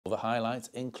highlights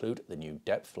include the new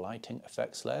depth lighting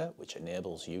effects layer, which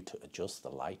enables you to adjust the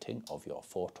lighting of your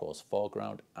photo's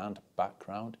foreground and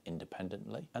background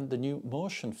independently, and the new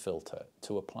motion filter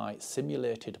to apply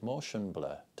simulated motion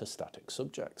blur to static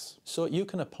subjects. So you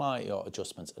can apply your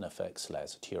adjustments and effects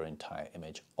layers to your entire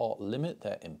image or limit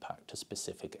their impact to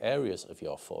specific areas of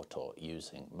your photo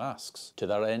using masks. To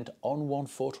that end, ON1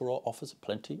 Photo RAW offers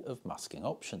plenty of masking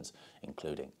options,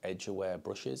 including edge-aware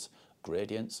brushes,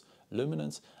 gradients,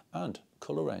 luminance, and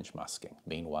color range masking.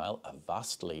 Meanwhile, a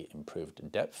vastly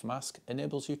improved depth mask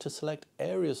enables you to select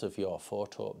areas of your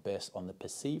photo based on the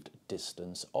perceived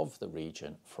distance of the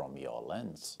region from your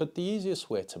lens. But the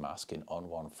easiest way to mask in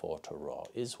ON1 Photo RAW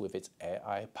is with its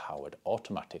AI-powered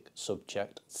automatic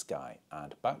subject, sky,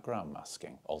 and background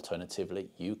masking. Alternatively,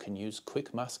 you can use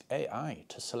Quick Mask AI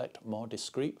to select more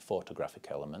discrete photographic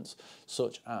elements,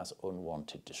 such as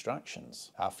unwanted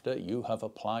distractions. After you have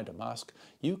applied a mask,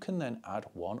 you can then add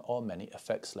one or many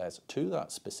effects layers to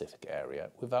that specific area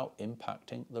without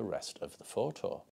impacting the rest of the photo.